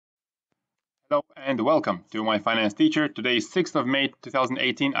Hello and welcome to My Finance Teacher. Today is 6th of May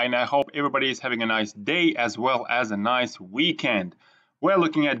 2018 and I hope everybody is having a nice day as well as a nice weekend. We're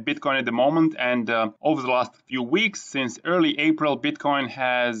looking at Bitcoin at the moment, and over the last few weeks, since early April, Bitcoin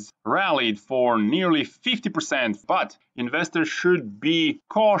has rallied for nearly 50%, but investors should be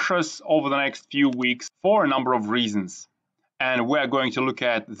cautious over the next few weeks for a number of reasons. And we're going to look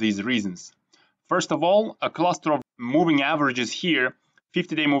at these reasons. First of all, a cluster of moving averages here,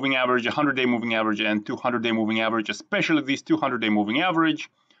 50-day moving average, 100-day moving average, and 200-day moving average, especially this 200-day moving average,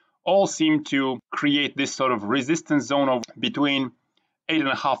 all seem to create this sort of resistance zone of between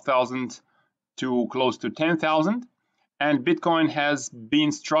 8,500 to close to 10,000. And Bitcoin has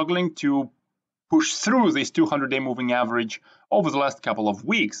been struggling to push through this 200-day moving average over the last couple of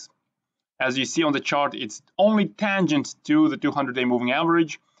weeks. As you see on the chart, it's only tangent to the 200-day moving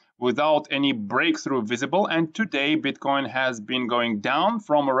average without any breakthrough visible. And today, Bitcoin has been going down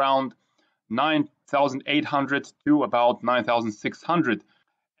from around 9,800 to about 9,600.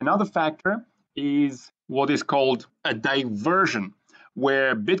 Another factor is what is called a diversion,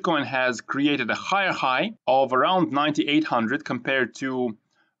 where Bitcoin has created a higher high of around 9,800 compared to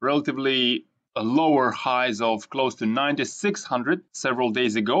relatively lower highs of close to 9,600 several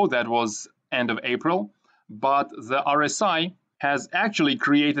days ago. That was end of April. But the RSI has actually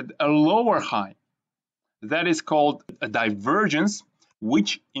created a lower high. That is called a divergence,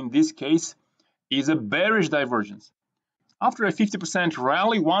 which in this case is a bearish divergence. After a 50%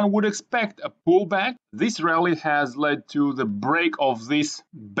 rally, one would expect a pullback. This rally has led to the break of this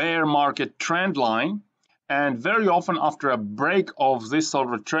bear market trend line. And very often after a break of this sort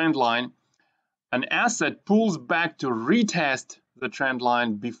of a trend line, an asset pulls back to retest the trend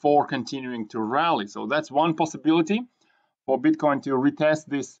line before continuing to rally. So that's one possibility for Bitcoin to retest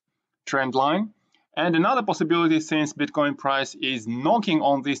this trend line. And another possibility, since Bitcoin price is knocking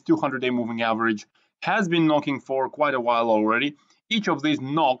on this 200-day moving average, has been knocking for quite a while already. Each of these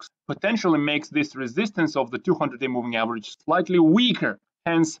knocks potentially makes this resistance of the 200-day moving average slightly weaker.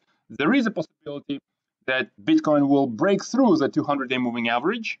 Hence, there is a possibility that Bitcoin will break through the 200-day moving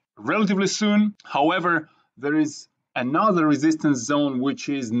average relatively soon. However, there is another resistance zone which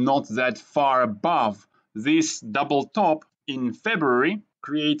is not that far above. This double top in February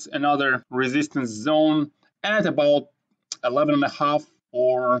creates another resistance zone at about 11.5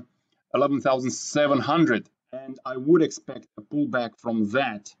 or 11,700, and I would expect a pullback from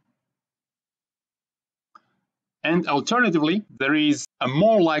that. And alternatively, there is a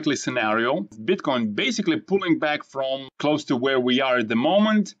more likely scenario, Bitcoin basically pulling back from close to where we are at the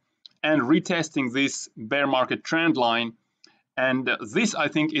moment and retesting this bear market trend line. And this, I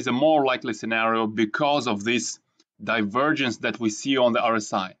think, is a more likely scenario because of this divergence that we see on the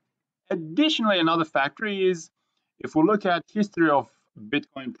RSI. Additionally, another factor is, if we look at history of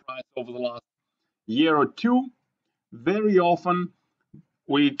Bitcoin price over the last year or two, very often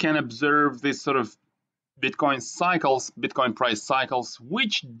we can observe this sort of Bitcoin price cycles,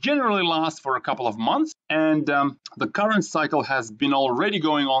 which generally last for a couple of months. And the current cycle has been already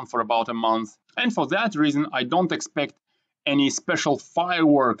going on for about a month. And for that reason, I don't expect any special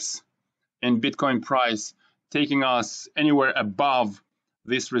fireworks in Bitcoin price taking us anywhere above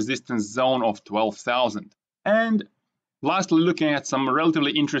this resistance zone of 12,000. And lastly, looking at some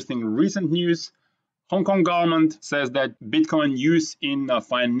relatively interesting recent news, Hong Kong government says that Bitcoin use in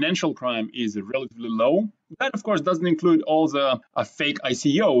financial crime is relatively low. That, of course, doesn't include all the fake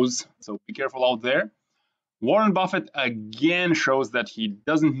ICOs, so be careful out there. Warren Buffett again shows that he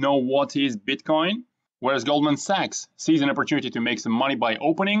doesn't know what is Bitcoin, whereas Goldman Sachs sees an opportunity to make some money by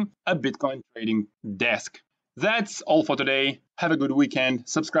opening a Bitcoin trading desk. That's all for today. Have a good weekend.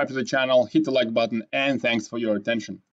 Subscribe to the channel, hit the like button, and thanks for your attention.